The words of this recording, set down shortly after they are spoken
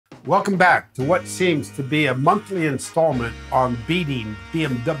Welcome back to what seems to be a monthly installment on beating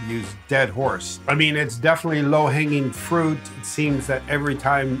BMW's dead horse. I mean, it's definitely low-hanging fruit. It seems that every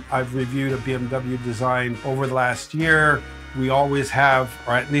time I've reviewed a BMW design over the last year, we always have,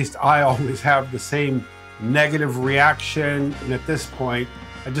 or at least I always have, the same negative reaction. And at this point,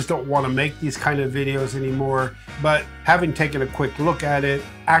 I just don't want to make these kind of videos anymore. But having taken a quick look at it,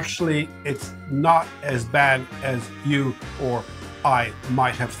 actually, it's not as bad as you or I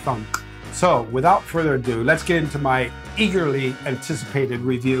might have thunk. So without further ado, let's get into my eagerly anticipated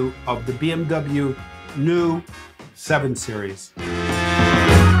review of the BMW new 7 Series.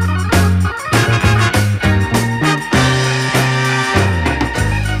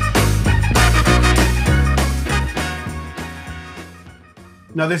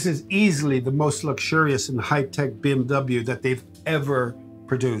 Now, this is easily the most luxurious and high-tech BMW that they've ever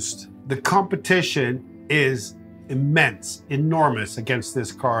produced. The competition is immense, enormous against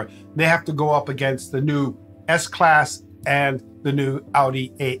this car. They have to go up against the new S-Class and the new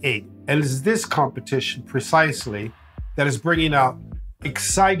Audi A8. And it's this competition precisely that is bringing out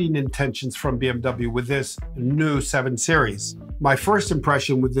exciting intentions from BMW with this new 7 Series. My first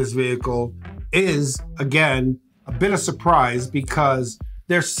impression with this vehicle is, again, a bit of surprise because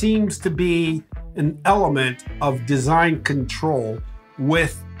there seems to be an element of design control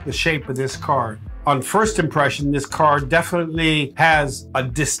with the shape of this car. On first impression, this car definitely has a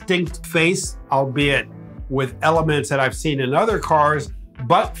distinct face, albeit with elements that I've seen in other cars.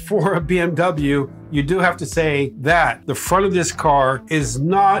 But for a BMW, you do have to say that the front of this car is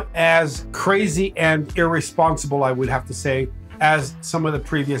not as crazy and irresponsible, I would have to say, as some of the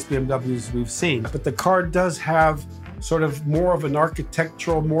previous BMWs we've seen. But the car does have sort of more of an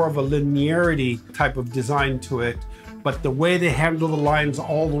architectural, more of a linearity type of design to it. But the way they handle the lines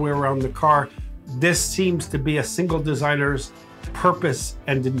all the way around the car, this seems to be a single designer's purpose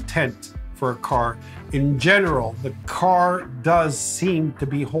and intent for a car. In general, the car does seem to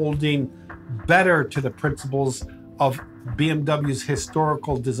be holding better to the principles of BMW's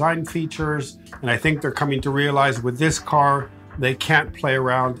historical design features. And I think they're coming to realize with this car, they can't play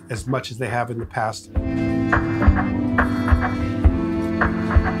around as much as they have in the past.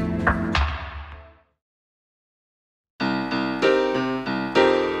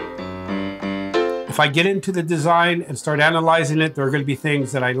 If I get into the design and start analyzing it, there are going to be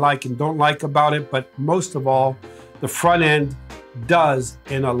things that I like and don't like about it. But most of all, the front end does,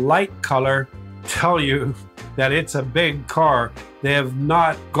 in a light color, tell you that it's a big car. They have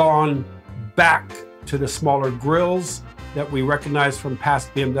not gone back to the smaller grills that we recognize from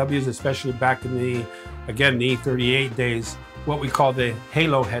past BMWs, especially back in the, again, the E38 days, what we call the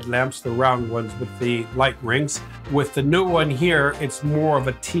halo headlamps, the round ones with the light rings. With the new one here, it's more of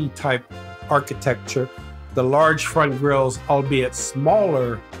a T-type architecture. The large front grills, albeit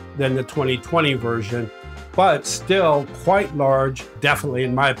smaller than the 2020 version, but still quite large, definitely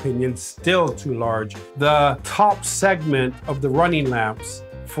in my opinion, still too large. The top segment of the running lamps,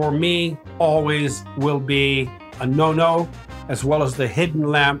 for me, always will be a no-no, as well as the hidden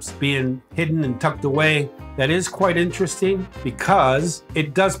lamps being hidden and tucked away. That is quite interesting because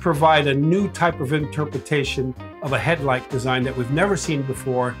it does provide a new type of interpretation of a headlight design that we've never seen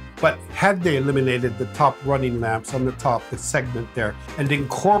before. But had they eliminated the top running lamps on the top, the segment there, and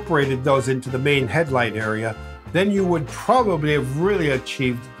incorporated those into the main headlight area, then you would probably have really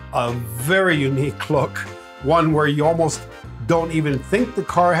achieved a very unique look, one where you almost don't even think the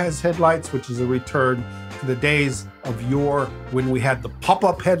car has headlights, which is a return to the days of yore when we had the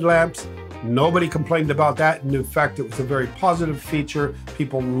pop-up headlamps. Nobody complained about that, and in fact, it was a very positive feature.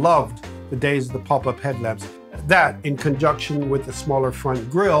 People loved the days of the pop-up headlamps. That, in conjunction with the smaller front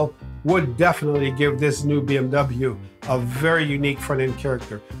grille, would definitely give this new BMW a very unique front-end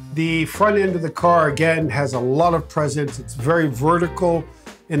character. The front end of the car, again, has a lot of presence. It's very vertical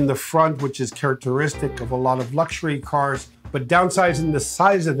in the front, which is characteristic of a lot of luxury cars. But downsizing the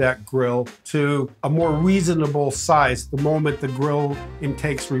size of that grille to a more reasonable size. The moment the grille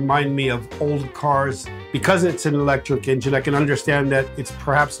intakes remind me of old cars. Because it's an electric engine, I can understand that it's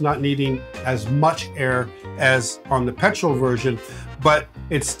perhaps not needing as much air as on the petrol version, but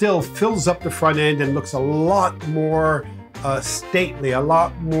it still fills up the front end and looks a lot more stately, a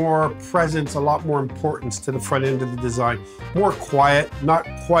lot more presence, a lot more importance to the front end of the design. More quiet, not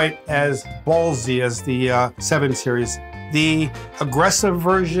quite as ballsy as the 7 Series. The aggressive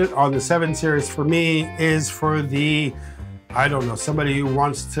version on the 7 Series for me is for the, I don't know, somebody who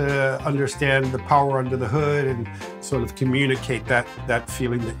wants to understand the power under the hood and sort of communicate that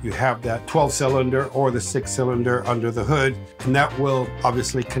feeling that you have that 12-cylinder or the 6-cylinder under the hood. And that will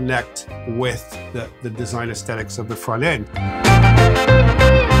obviously connect with the design aesthetics of the front end.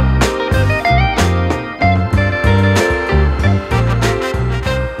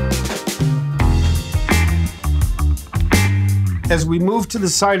 we move to the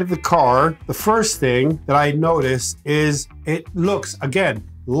side of the car, the first thing that I notice is it looks, again,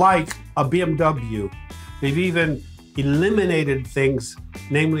 like a BMW. They've even eliminated things,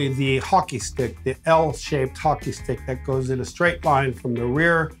 namely the hockey stick, the L-shaped hockey stick that goes in a straight line from the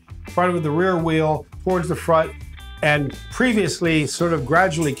rear, front of the rear wheel towards the front, and previously sort of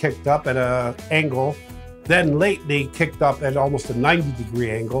gradually kicked up at an angle, then lately kicked up at almost a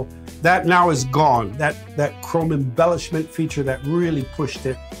 90-degree angle. That now is gone. That chrome embellishment feature that really pushed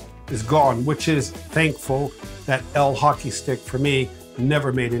it is gone, which is thankful. That L hockey stick for me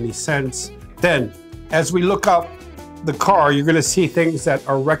never made any sense. Then, as we look up the car, you're gonna see things that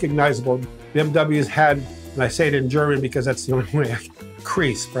are recognizable. BMW's had, and I say it in German because that's the only way I can,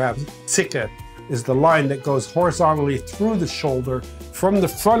 crease, perhaps. Zicke is the line that goes horizontally through the shoulder from the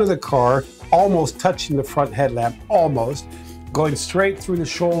front of the car, almost touching the front headlamp, almost, going straight through the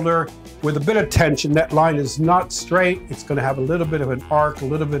shoulder with a bit of tension. That line is not straight. It's gonna have a little bit of an arc, a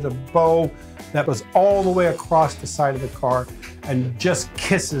little bit of bow that goes all the way across the side of the car and just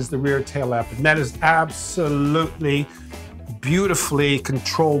kisses the rear tail lamp. And that is absolutely beautifully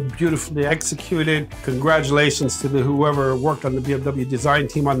controlled, beautifully executed. Congratulations to whoever worked on the BMW design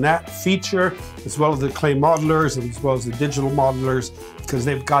team on that feature, as well as the clay modelers and as well as the digital modelers, because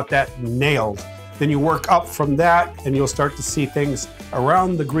they've got that nailed. Then you work up from that and you'll start to see things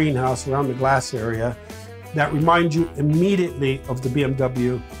around the greenhouse, around the glass area, that remind you immediately of the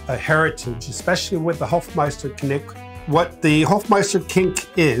BMW heritage, especially with the Hofmeister knick. What the Hofmeister kink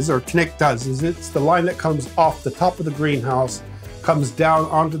is, or knick does, is it's the line that comes off the top of the greenhouse, comes down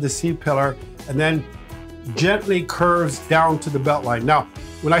onto the C-pillar, and then gently curves down to the belt line. Now,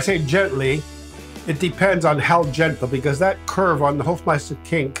 when I say gently, it depends on how gentle, because that curve on the Hofmeister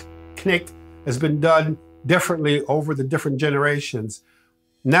knick has been done differently over the different generations.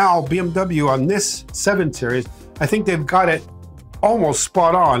 Now, BMW on this 7 Series, I think they've got it almost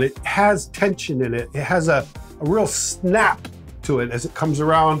spot on. It has tension in it. It has a real snap to it as it comes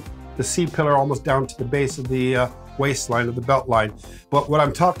around the C-pillar almost down to the base of the waistline of the belt line. But what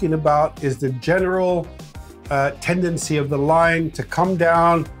I'm talking about is the general tendency of the line to come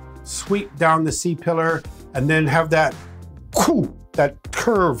down, sweep down the C-pillar, and then have that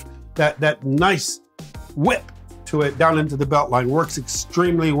curve, that nice whip to it down into the belt line. Works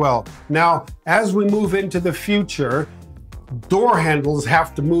extremely well. Now, as we move into the future, door handles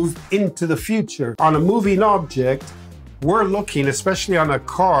have to move into the future. On a moving object, we're looking, especially on a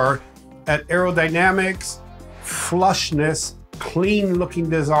car, at aerodynamics, flushness, clean looking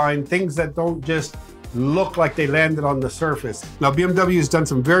design, things that don't just look like they landed on the surface. Now, BMW has done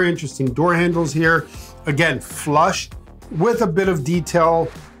some very interesting door handles here. Again, flush with a bit of detail,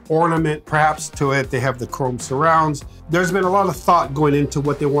 ornament perhaps to it. They have the chrome surrounds. There's been a lot of thought going into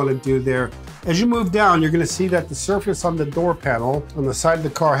what they want to do there. As you move down, you're going to see that the surface on the door panel on the side of the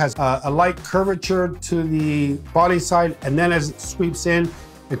car has a light curvature to the body side, and then as it sweeps in,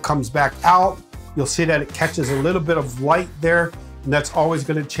 it comes back out. You'll see that it catches a little bit of light there, and that's always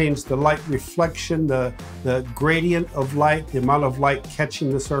going to change the light reflection, the gradient of light, the amount of light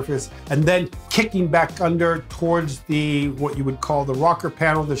catching the surface, and then kicking back under towards the, what you would call the rocker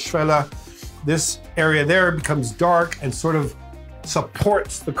panel, the Schwelle. This area there becomes dark and sort of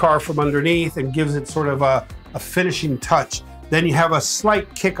supports the car from underneath and gives it sort of a finishing touch. Then you have a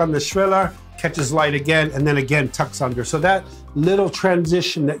slight kick on the Schwelle, catches light again, and then again tucks under. So that little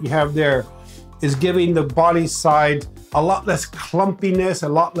transition that you have there is giving the body side a lot less clumpiness, a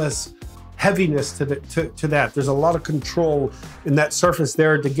lot less heaviness to that. There's a lot of control in that surface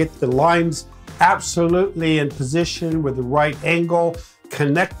there to get the lines absolutely in position with the right angle,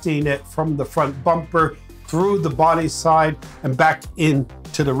 connecting it from the front bumper through the body side and back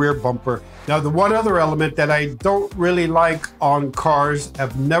into the rear bumper. Now, the one other element that I don't really like on cars,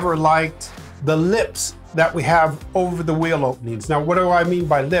 I've never liked, the lips that we have over the wheel openings. Now, what do I mean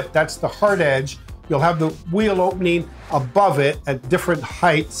by lip? That's the hard edge. You'll have the wheel opening above it at different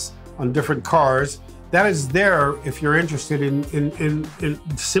heights on different cars. That is there if you're interested in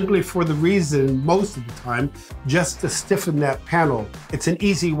simply for the reason, most of the time, just to stiffen that panel. It's an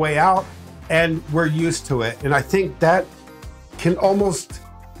easy way out, and we're used to it. And I think that can almost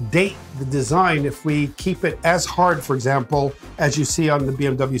date the design if we keep it as hard, for example, as you see on the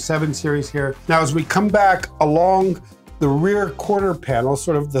BMW 7 Series here. Now, as we come back along the rear quarter panel,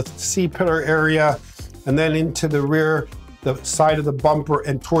 sort of the C-pillar area, and then into the rear, the side of the bumper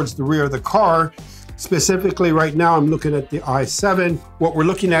and towards the rear of the car, specifically right now, I'm looking at the i7. What we're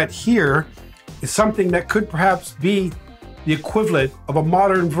looking at here is something that could perhaps be the equivalent of a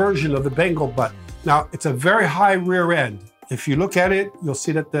modern version of the Bengal butt. Now, it's a very high rear end. If you look at it, you'll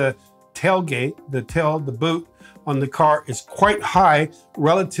see that the tailgate, the boot on the car is quite high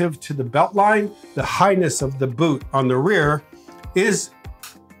relative to the belt line. The highness of the boot on the rear is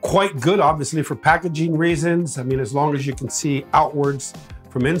quite good, obviously, for packaging reasons. I mean, as long as you can see outwards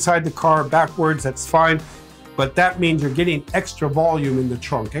from inside the car, backwards, that's fine. But that means you're getting extra volume in the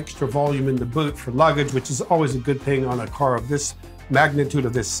trunk, extra volume in the boot for luggage, which is always a good thing on a car of this magnitude,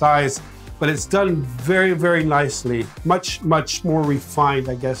 of this size. But it's done very, very nicely. Much, much more refined,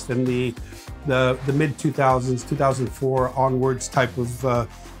 I guess, than the mid-2000s, 2004 onwards type of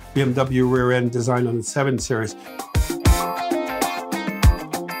BMW rear end design on the 7 Series.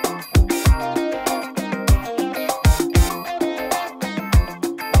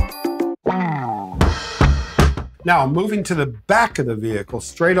 Now, moving to the back of the vehicle,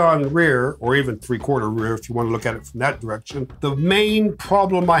 straight on rear, or even 3/4 rear if you want to look at it from that direction, the main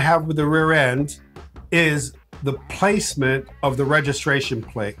problem I have with the rear end is the placement of the registration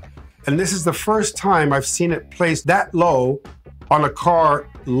plate. And this is the first time I've seen it placed that low on a car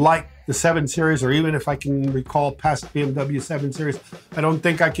like the 7 Series, or even if I can recall past BMW 7 Series, I don't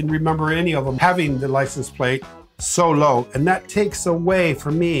think I can remember any of them having the license plate so low. And that takes away,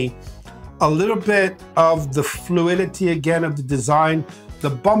 for me, a little bit of the fluidity again of the design.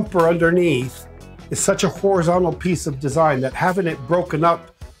 The bumper underneath is such a horizontal piece of design that having it broken up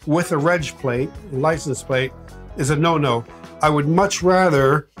with a reg plate, license plate, is a no-no. I would much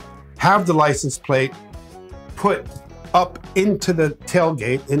rather have the license plate put up into the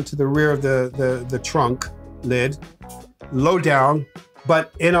tailgate, into the rear of the trunk lid, low down,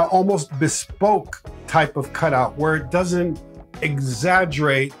 but in an almost bespoke type of cutout where it doesn't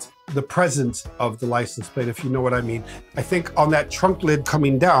exaggerate the presence of the license plate, if you know what I mean. I think on that trunk lid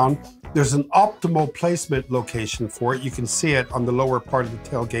coming down, there's an optimal placement location for it. You can see it on the lower part of the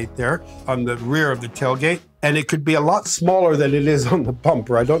tailgate there, on the rear of the tailgate. And it could be a lot smaller than it is on the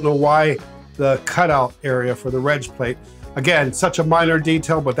bumper. I don't know why the cutout area for the reg plate. Again, such a minor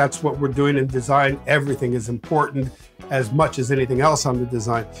detail, but that's what we're doing in design. Everything is important as much as anything else on the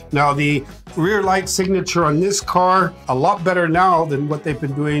design. Now, the rear light signature on this car, a lot better now than what they've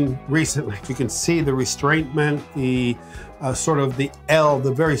been doing recently. You can see the restraintment, the sort of the L,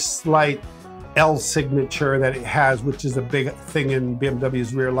 the very slight L signature that it has, which is a big thing in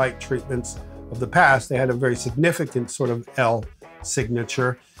BMW's rear light treatments of the past. They had a very significant sort of L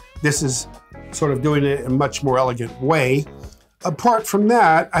signature. This is sort of doing it in a much more elegant way. Apart from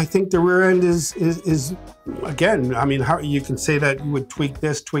that, I think the rear end is again, I mean, how you can say that you would tweak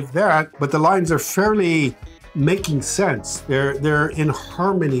this, tweak that, but the lines are fairly making sense. They're in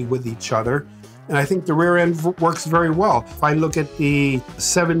harmony with each other. And I think the rear end works very well. If I look at the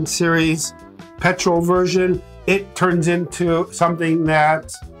 7 Series petrol version, it turns into something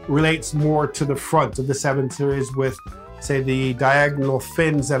that relates more to the front of the 7 Series with, say, the diagonal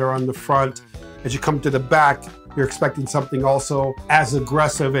fins that are on the front. As you come to the back, you're expecting something also as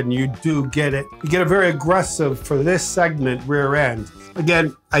aggressive, and you do get it. You get a very aggressive, for this segment, rear end.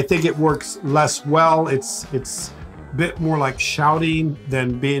 Again, I think it works less well. It's a bit more like shouting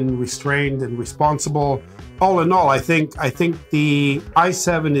than being restrained and responsible. All in all, I think the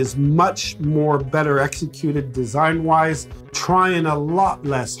i7 is much more better executed design-wise, trying a lot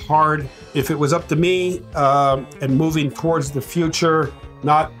less hard. If it was up to me and moving towards the future,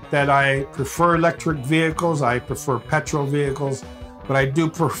 not that I prefer electric vehicles, I prefer petrol vehicles, but I do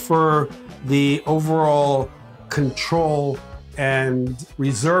prefer the overall control and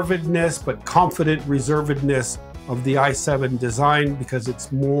reservedness, but confident reservedness of the i7 design, because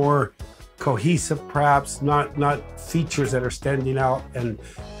it's more cohesive, perhaps, not features that are standing out and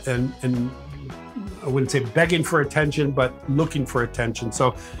I wouldn't say begging for attention, but looking for attention.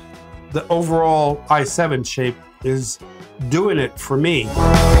 So the overall i7 shape is doing it for me.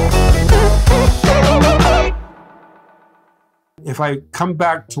 If I come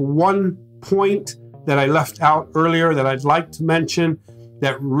back to one point that I left out earlier that I'd like to mention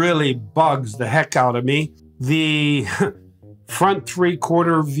that really bugs the heck out of me, the front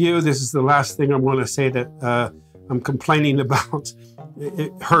 3/4 view. This is the last thing I'm going to say that I'm complaining about.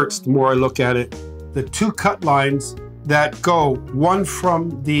 It hurts the more I look at it. The two cut lines that go, one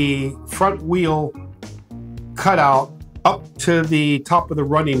from the front wheel cutout up to the top of the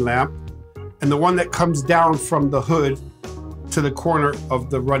running lamp, and the one that comes down from the hood to the corner of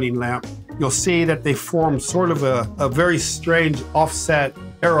the running lamp, you'll see that they form sort of a very strange offset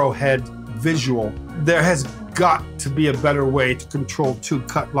arrowhead visual. There has got to be a better way to control two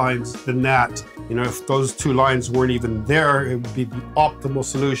cut lines than that. You know, if those two lines weren't even there, it would be the optimal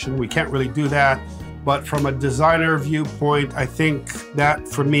solution. We can't really do that. But from a designer viewpoint, I think that,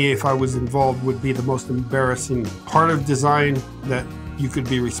 for me, if I was involved, would be the most embarrassing part of design, that you could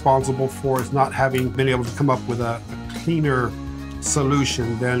be responsible for is not having been able to come up with a cleaner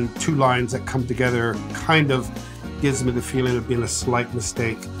solution than two lines that come together. Kind of gives me the feeling of being a slight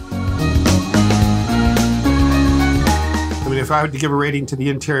mistake. I mean, if I had to give a rating to the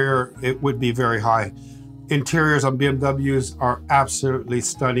interior, it would be very high. Interiors on BMWs are absolutely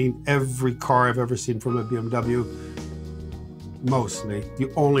stunning. Every car I've ever seen from a BMW, mostly.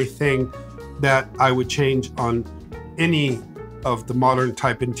 The only thing that I would change on any of the modern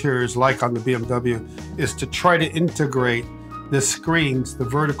type interiors, like on the BMW, is to try to integrate the screens, the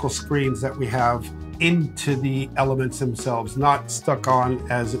vertical screens that we have, into the elements themselves, not stuck on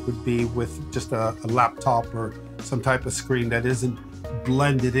as it would be with just a laptop or some type of screen that isn't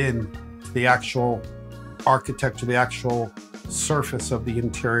blended in to the actual architecture, the actual surface of the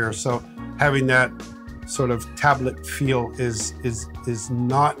interior. So having that sort of tablet feel is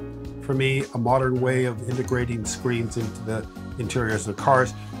not, for me, a modern way of integrating screens into the interiors of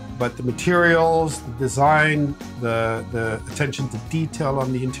cars. But the materials, the design, the attention to detail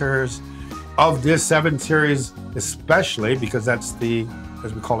on the interiors of this 7 Series, especially because that's the,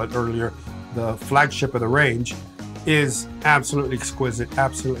 as we call it earlier, the flagship of the range, is absolutely exquisite,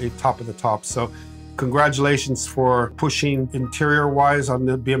 absolutely top of the top. So congratulations for pushing interior-wise on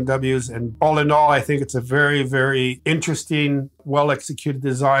the BMWs. And all in all, I think it's a very, very interesting, well-executed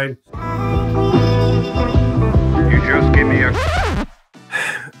design. You just give me a...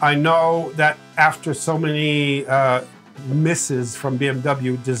 I know that after so many misses from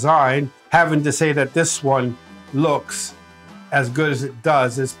BMW design, having to say that this one looks as good as it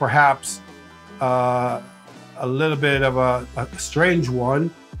does is perhaps a little bit of a strange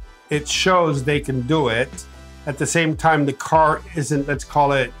one. It shows they can do it. At the same time, the car isn't, let's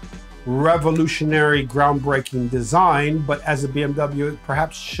call it, revolutionary, groundbreaking design, but as a BMW, it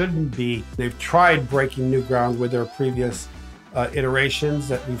perhaps shouldn't be. They've tried breaking new ground with their previous iterations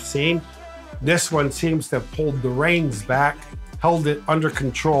that we've seen. This one seems to have pulled the reins back, held it under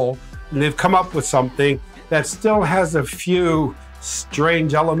control, and they've come up with something that still has a few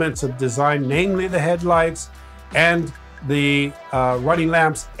strange elements of design, namely the headlights and the running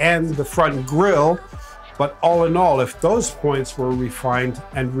lamps and the front grille. But all in all, if those points were refined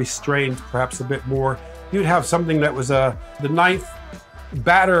and restrained perhaps a bit more, you'd have something that was the 9th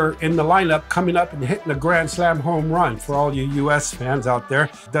batter in the lineup coming up and hitting a Grand Slam home run. For all you US fans out there,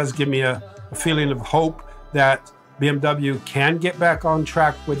 it does give me a feeling of hope that BMW can get back on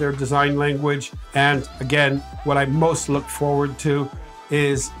track with their design language. And again, what I most look forward to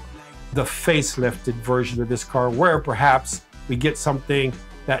is the facelifted version of this car, where perhaps we get something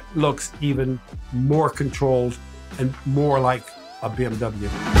that looks even more controlled and more like a BMW.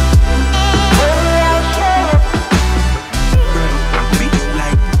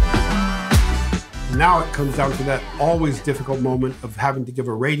 Now it comes down to that always difficult moment of having to give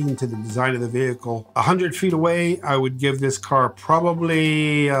a rating to the design of the vehicle. 100 feet away, I would give this car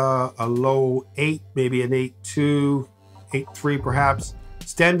probably a low 8, maybe an 8.2, 8.3 perhaps.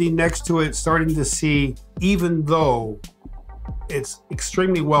 Standing next to it, starting to see, even though it's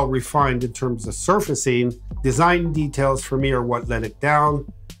extremely well refined in terms of surfacing, design details for me are what let it down,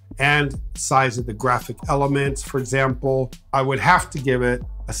 and size of the graphic elements. For example, I would have to give it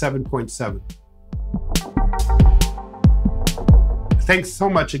a 7.7. Thanks so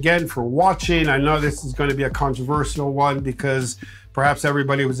much again for watching. I know this is going to be a controversial one because perhaps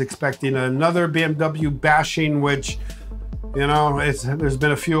everybody was expecting another BMW bashing, which, you know, there's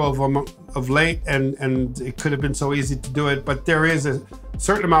been a few of them of late, and it could have been so easy to do it, but there is a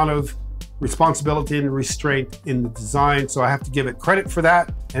certain amount of responsibility and restraint in the design, so I have to give it credit for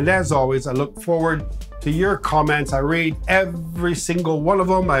that. And as always, I look forward to your comments. I read every single one of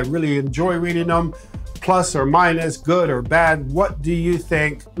them. I really enjoy reading them. Plus or minus, good or bad, what do you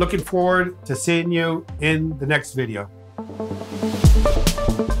think? Looking forward to seeing you in the next video.